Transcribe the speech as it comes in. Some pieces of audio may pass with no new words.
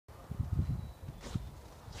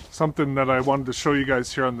something that I wanted to show you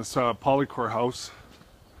guys here on this Polycore house.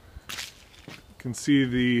 You can see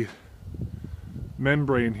the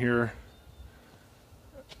membrane here,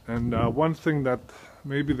 and one thing that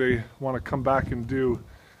maybe they want to come back and do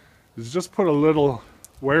is just put a little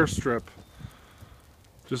wear strip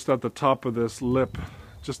just at the top of this lip,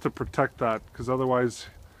 just to protect that, because otherwise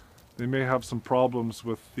they may have some problems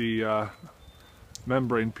with the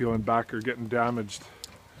membrane peeling back or getting damaged.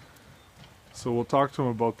 So we'll talk to them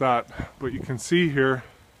about that. But you can see here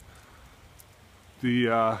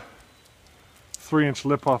the 3-inch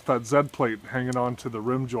lip off that Z plate hanging on to the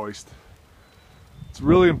rim joist. It's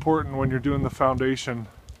really important when you're doing the foundation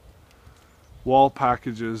wall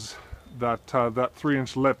packages that that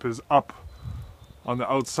 3-inch lip is up on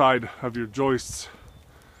the outside of your joists.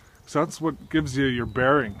 So that's what gives you your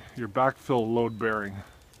bearing, your backfill load bearing.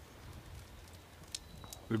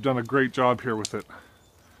 They've done a great job here with it.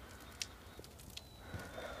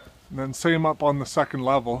 And then same up on the second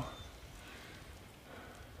level,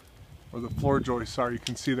 where the floor joists are. You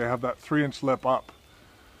can see they have that 3-inch lip up.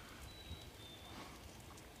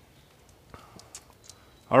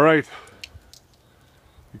 All right.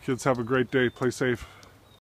 You kids have a great day. Play safe.